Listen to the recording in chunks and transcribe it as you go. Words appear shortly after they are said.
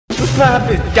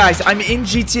happened? Guys, I'm in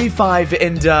GTA 5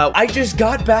 and I just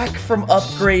got back from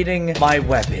upgrading my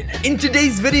weapon. In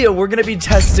today's video, we're gonna be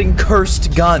testing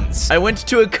cursed guns. I went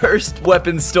to a cursed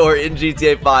weapons store in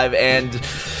GTA 5 and...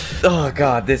 oh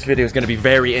god, this video is gonna be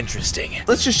very interesting.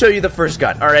 Let's just show you the first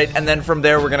gun, all right? And then from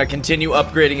there, we're gonna continue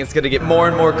upgrading. It's gonna get more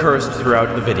and more cursed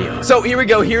throughout the video. So here we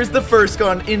go. Here's the first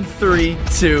gun in 3,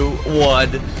 2,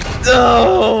 1.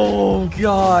 Oh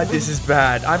god, this is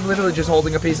bad. I'm literally just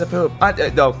holding a piece of poop.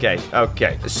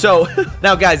 Okay. So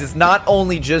now, guys, it's not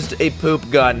only just a poop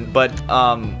gun, but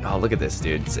oh, look at this,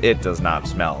 dude. It does not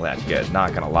smell that good.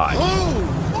 Not gonna lie.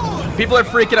 People are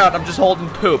freaking out. I'm just holding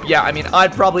poop. Yeah, I mean,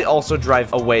 I'd probably also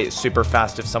drive away super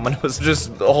fast if someone was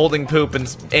just holding poop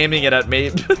and aiming it at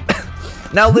me.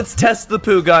 Now let's test the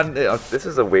poo gun. This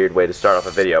is a weird way to start off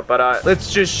a video, but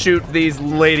let's just shoot these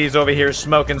ladies over here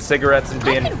smoking cigarettes and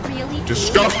being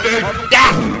disgusting.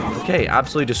 Okay,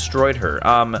 absolutely destroyed her.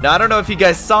 Now I don't know if you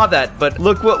guys saw that, but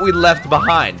look what we left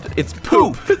behind. It's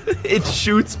poop. It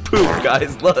shoots poop,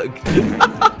 guys. Look.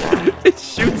 It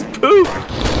shoots poop.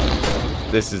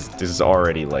 This is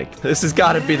already like, this has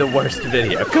got to be the worst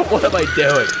video. What am I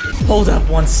doing? Hold up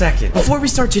 1 second. Before we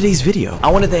start today's video, I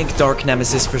want to thank Dark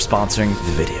Nemesis for sponsoring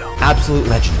the video. Absolute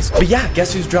legends. But yeah,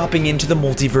 guess who's dropping into the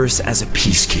multiverse as a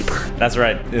peacekeeper? That's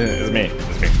right. It's me.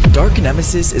 It's me. Dark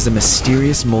Nemesis is a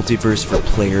mysterious multiverse for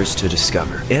players to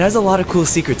discover. It has a lot of cool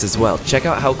secrets as well. Check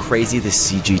out how crazy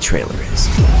this CG trailer is.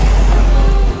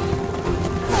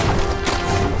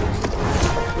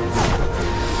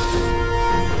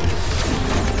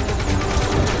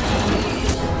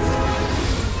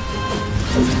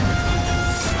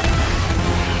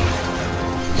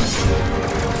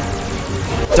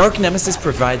 Dark Nemesis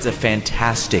provides a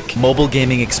fantastic mobile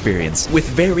gaming experience with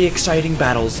very exciting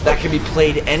battles that can be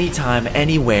played anytime,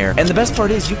 anywhere. And the best part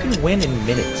is you can win in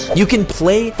minutes. You can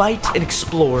play, fight, and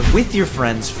explore with your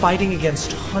friends, fighting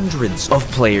against hundreds of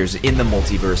players in the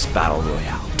multiverse battle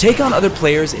royale. Take on other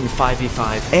players in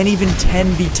 5v5 and even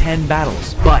 10v10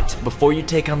 battles. But before you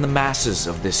take on the masses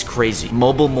of this crazy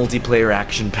mobile multiplayer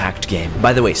action-packed game,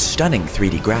 by the way, stunning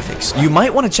 3D graphics, you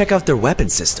might want to check out their weapon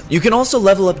system. You can also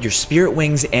level up your spirit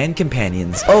wings and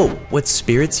companions. Oh, what's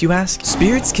spirits, you ask?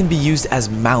 Spirits can be used as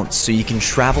mounts so you can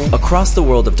travel across the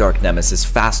world of Dark Nemesis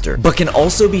faster, but can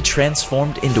also be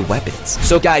transformed into weapons.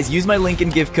 So guys, use my link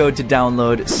and gift code to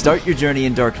download, start your journey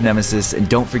in Dark Nemesis, and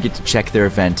don't forget to check their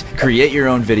event. Create your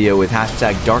own video with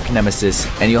hashtag Dark Nemesis,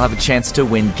 and you'll have a chance to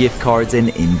win gift cards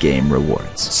and in-game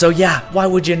rewards. So yeah, why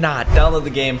would you not? Download the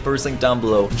game, first link down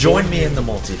below. Join me in the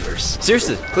multiverse.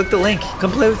 Seriously, click the link.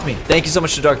 Come play with me. Thank you so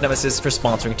much to Dark Nemesis for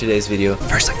sponsoring today's video.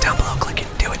 First link down below, click it,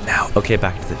 do it now. Okay,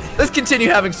 back to the video. Let's continue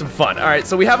having some fun. All right,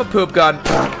 so we have a poop gun.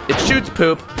 It shoots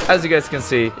poop, as you guys can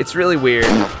see. It's really weird.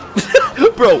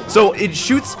 Bro, so it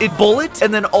shoots bullets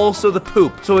and then also the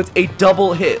poop. So it's a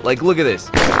double hit. Like, look at this.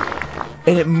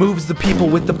 And it moves the people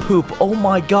with the poop. Oh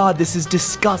my god, this is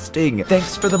disgusting.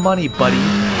 Thanks for the money, buddy.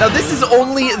 Now, this is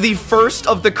only the first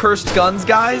of the cursed guns,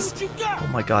 guys. Oh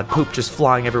my god, poop just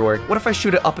flying everywhere. What if I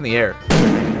shoot it up in the air?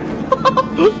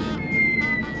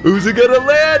 Who's it gonna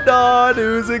land on?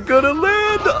 Who's it gonna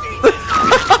land on?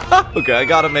 Okay, I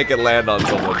gotta make it land on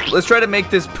someone. Let's try to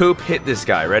make this poop hit this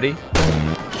guy. Ready?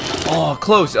 Oh,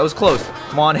 close. That was close.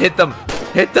 Come on, hit them.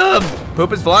 Hit them.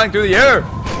 Poop is flying through the air.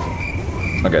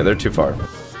 Okay, they're too far.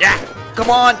 Yeah,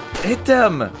 come on, hit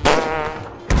them.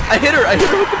 I hit her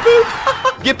with the poop.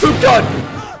 Get pooped on.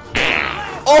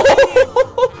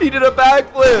 Oh, he did a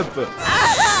backflip.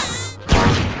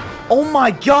 Oh my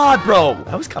god, bro.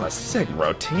 That was kind of sick,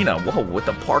 bro. Tina, whoa, with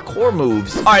the parkour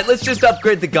moves. All right, let's just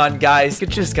upgrade the gun, guys.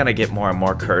 It's just gonna get more and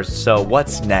more cursed, so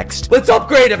what's next? Let's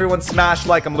upgrade, everyone. Smash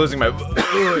like I'm losing my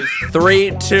voice.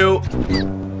 3, 2,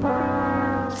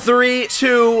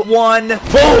 1,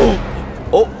 boom.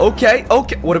 Oh, okay.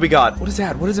 What do we got? What is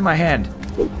that? What is in my hand?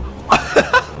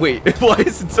 Wait, why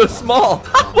is it so small?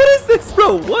 What is this,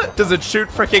 bro? What? Does it shoot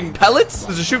freaking pellets?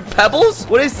 Does it shoot pebbles?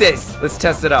 What is this? Let's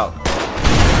test it out.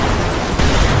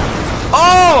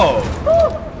 Oh!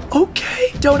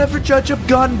 Okay. Don't ever judge a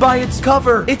gun by its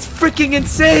cover. It's freaking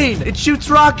insane. It shoots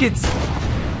rockets.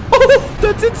 Oh,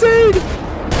 that's insane.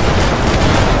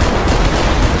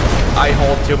 I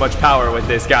hold too much power with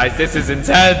this, guys. This is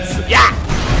intense. Yeah.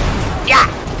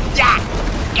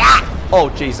 Oh,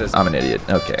 Jesus. I'm an idiot.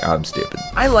 Okay, I'm stupid.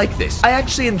 I like this. I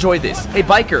actually enjoy this. Hey,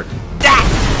 biker.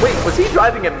 Wait, was he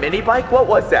driving a mini bike? What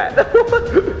was that?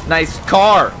 Nice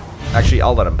car. Actually,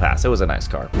 I'll let him pass. It was a nice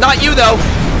car. Not you, though.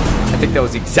 I think that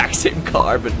was the exact same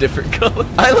car, but different color.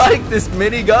 I like this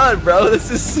mini gun, bro.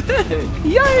 This is sick.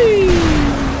 Yay.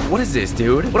 What is this,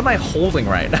 dude? What am I holding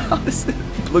right now? This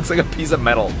looks like a piece of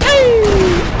metal. Hey!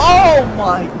 Oh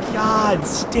my God,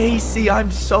 Stacy,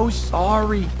 I'm so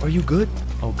sorry. Are you good?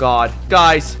 Oh God,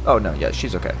 guys. Oh no, yeah,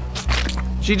 she's okay.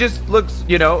 She just looks,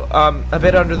 you know, a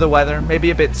bit under the weather,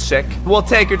 maybe a bit sick. We'll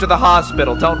take her to the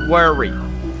hospital, don't worry.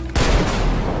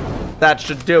 That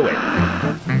should do it. Don't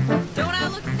I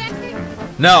look sexy?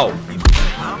 No.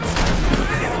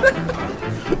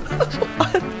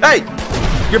 Hey,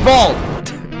 you're bald.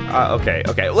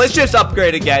 Okay. Let's just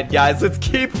upgrade again, guys. Let's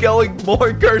keep going.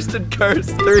 More cursed and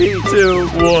cursed. 3, 2,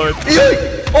 1.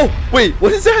 Oh, wait,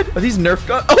 what is that? Are these Nerf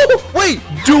guns? Oh, wait,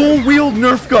 dual wield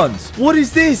Nerf guns. What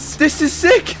is this? This is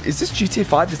sick. Is this GTA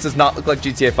 5? This does not look like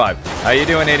GTA 5. How you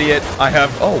doing, idiot? I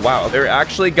have, oh, wow. They're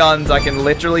actually guns. I can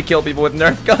literally kill people with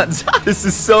Nerf guns. This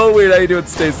is so weird. How you doing,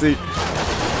 Stacy?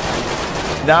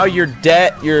 Now you're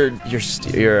dead. You're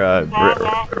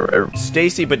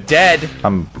Stacy, but dead.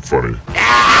 I'm funny.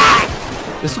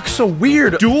 This looks so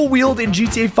weird. Dual wield in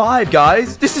GTA 5,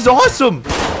 guys. This is awesome.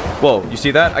 Whoa, you see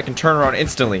that? I can turn around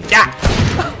instantly. Yeah.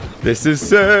 This is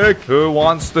sick. Who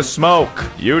wants the smoke?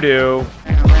 You do.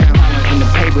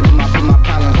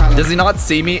 Does he not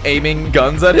see me aiming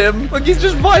guns at him? Like, he's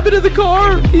just vibing in the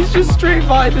car. He's just straight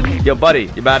vibing. Yo, buddy,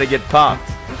 you about to get popped.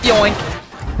 Yoink.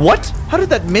 What? How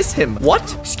did that miss him?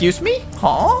 What? Excuse me?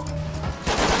 Huh?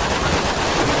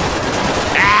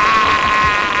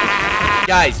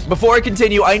 Guys, before I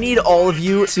continue, I need all of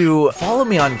you to follow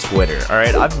me on Twitter, all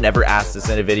right? I've never asked this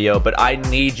in a video, but I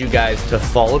need you guys to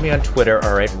follow me on Twitter,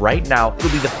 all right? Right now,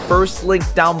 it'll be the first link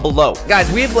down below. Guys,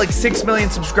 we have like 6 million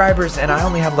subscribers, and I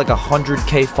only have like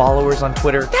 100K followers on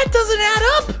Twitter. That doesn't add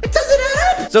up. It doesn't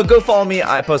add up. So go follow me.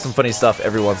 I post some funny stuff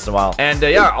every once in a while. And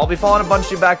yeah, I'll be following a bunch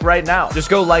of you back right now. Just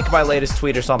go like my latest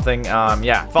tweet or something.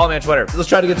 Yeah, follow me on Twitter. Let's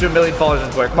try to get to 1 million followers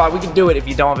on Twitter. Come on, we can do it. If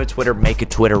you don't have a Twitter, make a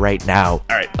Twitter right now. All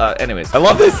right, anyways, I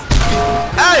love this.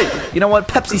 Hey! You know what?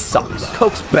 Pepsi sucks.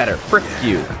 Coke's better. Frick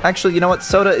you. Actually, you know what?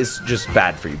 Soda is just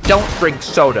bad for you. Don't drink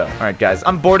soda. All right, guys.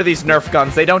 I'm bored of these Nerf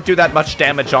guns. They don't do that much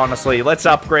damage, honestly. Let's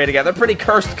upgrade again. They're pretty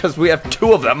cursed because we have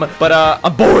 2 of them. But,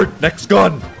 I'm bored. Next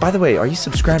gun. By the way, are you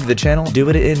subscribed to the channel? Do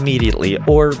it immediately,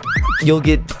 or you'll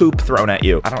get poop thrown at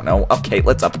you. I don't know. Okay,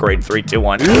 let's upgrade. 3, 2,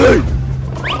 1.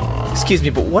 Excuse me,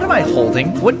 but what am I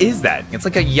holding? What is that? It's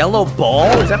like a yellow ball?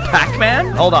 Is that Pac-Man?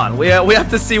 Hold on, we have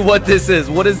to see what this is.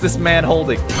 What is this man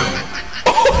holding?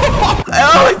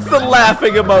 Oh, it's the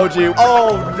laughing emoji.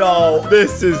 Oh no,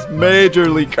 this is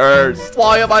majorly cursed.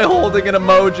 Why am I holding an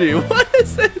emoji? What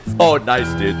is this? Oh, nice,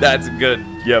 dude. That's good.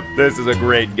 Yep, this is a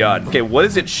great gun. Okay, what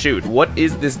does it shoot? What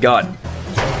is this gun?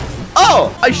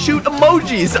 Oh, I shoot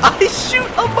emojis. I shoot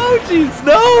emojis.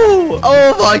 No.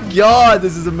 Oh my God,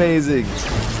 this is amazing.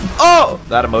 Oh,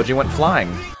 that emoji went flying.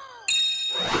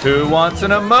 Who wants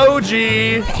an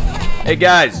emoji? Hey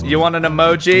guys, you want an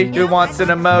emoji? Who wants an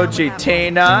emoji?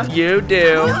 Tina, you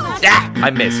do. Ah, I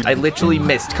missed. I literally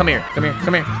missed. Come here, come here,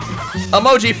 come here.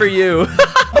 Emoji for you.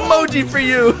 Emoji for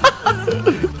you.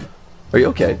 Are you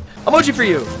okay? Emoji for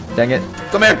you. Dang it.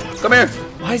 Come here, come here.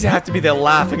 Why does it have to be the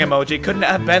laughing emoji? Couldn't it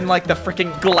have been like the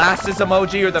freaking glasses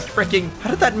emoji or the freaking... How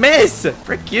did that miss?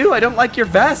 Frick you, I don't like your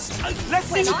vest.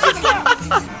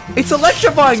 It's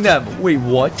electrifying them. Wait,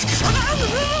 what?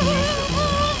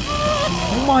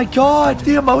 Oh my God,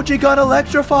 the emoji gun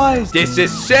electrifies. This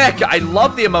is sick. I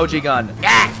love the emoji gun.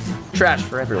 Ah, trash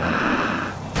for everyone.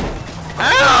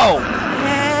 Ow!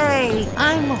 Hey,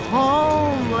 I'm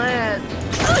homeless.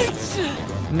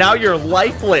 Now you're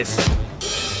lifeless.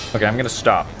 Okay, I'm gonna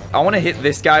stop. I want to hit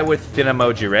this guy with an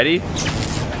emoji. Ready?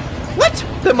 What?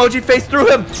 The emoji face through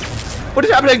him. What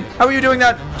is happening? How are you doing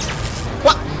that?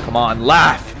 What? Come on,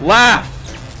 laugh. Laugh.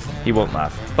 He won't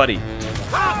laugh. Buddy.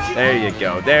 There you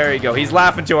go. There you go. He's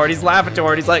laughing too hard. He's laughing too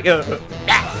hard. He's like,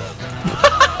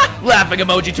 laughing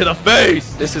emoji to the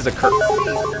face. This is a curse.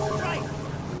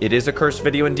 It is a cursed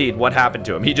video indeed. What happened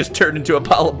to him? He just turned into a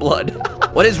pile of blood.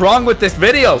 What is wrong with this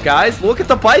video, guys? Look at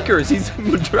the bikers. He's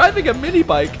driving a mini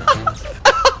bike.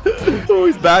 Oh,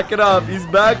 he's backing up. He's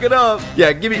backing up.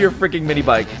 Yeah, give me your freaking mini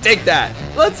bike. Take that.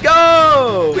 Let's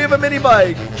go. We have a mini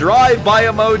bike. Drive by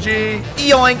emoji.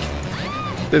 Yoink.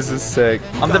 This is sick.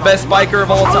 I'm the best biker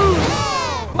of all time.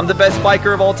 I'm the best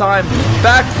biker of all time.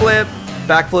 Backflip.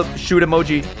 Backflip. Shoot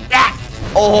emoji.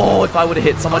 Oh, if I would have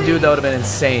hit someone, dude, that would have been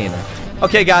insane.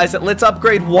 Okay, guys, let's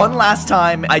upgrade one last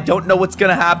time. I don't know what's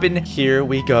gonna happen. Here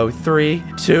we go. 3,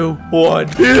 2, 1.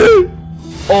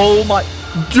 Oh my.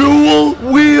 Dual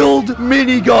wield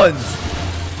miniguns.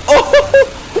 Oh,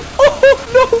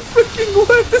 no freaking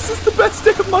way. This is the best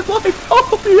day of my life.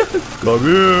 Oh, yes. Come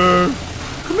here.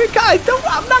 Come here, guys.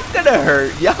 I'm not gonna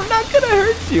hurt you. I'm not gonna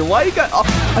hurt you. Why you got...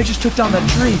 Oh, I just took down that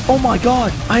tree. Oh, my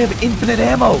God. I have infinite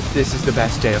ammo. This is the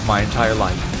best day of my entire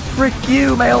life. Frick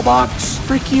you, mailbox.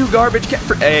 Frick you, garbage can.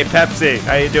 Hey, Pepsi.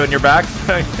 How you doing? You're back?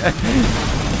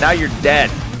 Now you're dead.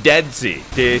 Deadsy.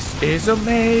 This is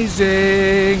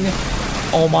amazing.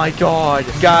 Oh my God.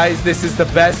 Guys, this is the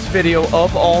best video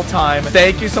of all time.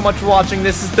 Thank you so much for watching.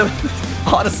 This is the...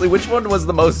 Honestly, which one was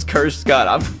the most cursed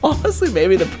gun? Honestly,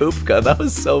 maybe the poop gun. That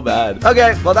was so bad.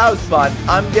 Okay, well, that was fun.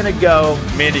 I'm gonna go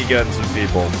minigun some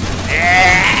people.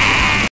 Yeah!